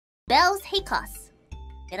Baelz Hakos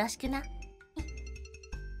よろしくな。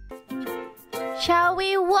 Shall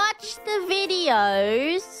we watch the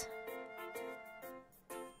videos?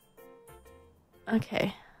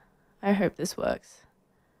 Okay, I hope this works.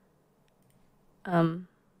 Oh.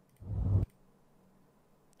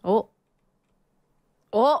 Oh.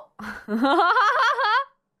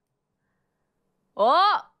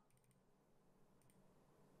 Oh.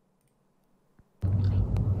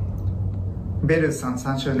 ベールズさん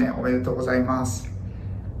3周年おめでとうございます。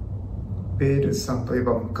ベールズさんといえ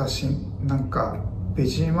ば昔なんかベ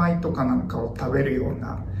ジ米とかなんかを食べるよう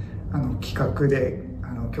な企画で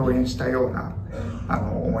共演したような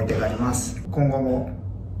思い出があります。今後も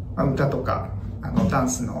歌とかダン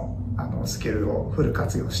スのスキルをフル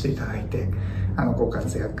活用していただいてご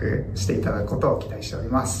活躍していただくことを期待しており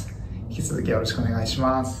ます。引き続きよろしくお願いし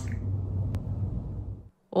ます。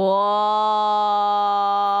Whoa!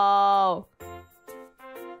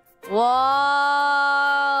 Whoa!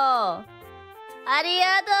 あり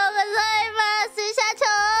がとうございます、社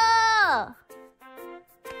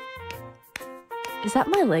長。Is that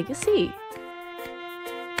my legacy?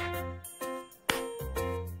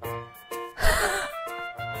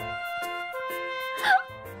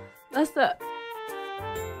 That's the...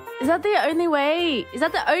 Is that the only way? Is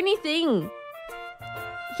that the only thing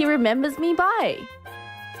he remembers me by?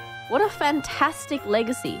 What a fantastic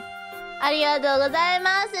legacy. ありがとうござい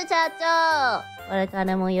ます、社長。これか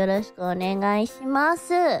らもよろしくお願いしま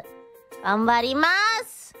す。頑張りま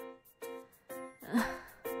す。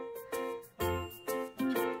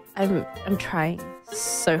I'm trying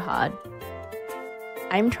so hard.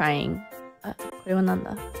 I'm trying. これはなん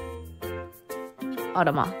だ？あ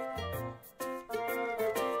らま。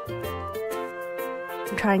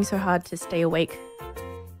I'm trying so hard to stay awake.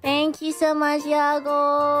 Thank you so much,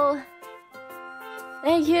 Yagoo.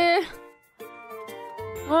 Thank you.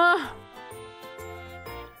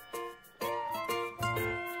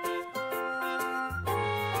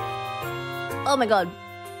 Oh my god.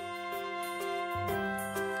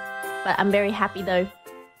 But I'm very happy though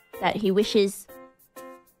that he wishes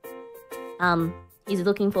he's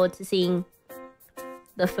looking forward to seeing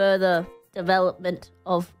the further development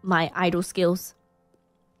of my idol skills.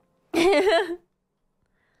 Oh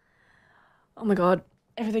my god,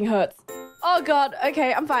 everything hurts. Oh god,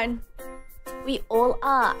 okay, I'm fine. We all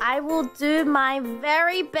are. I will do my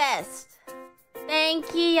very best.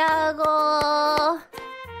 Thank you, Yagoo.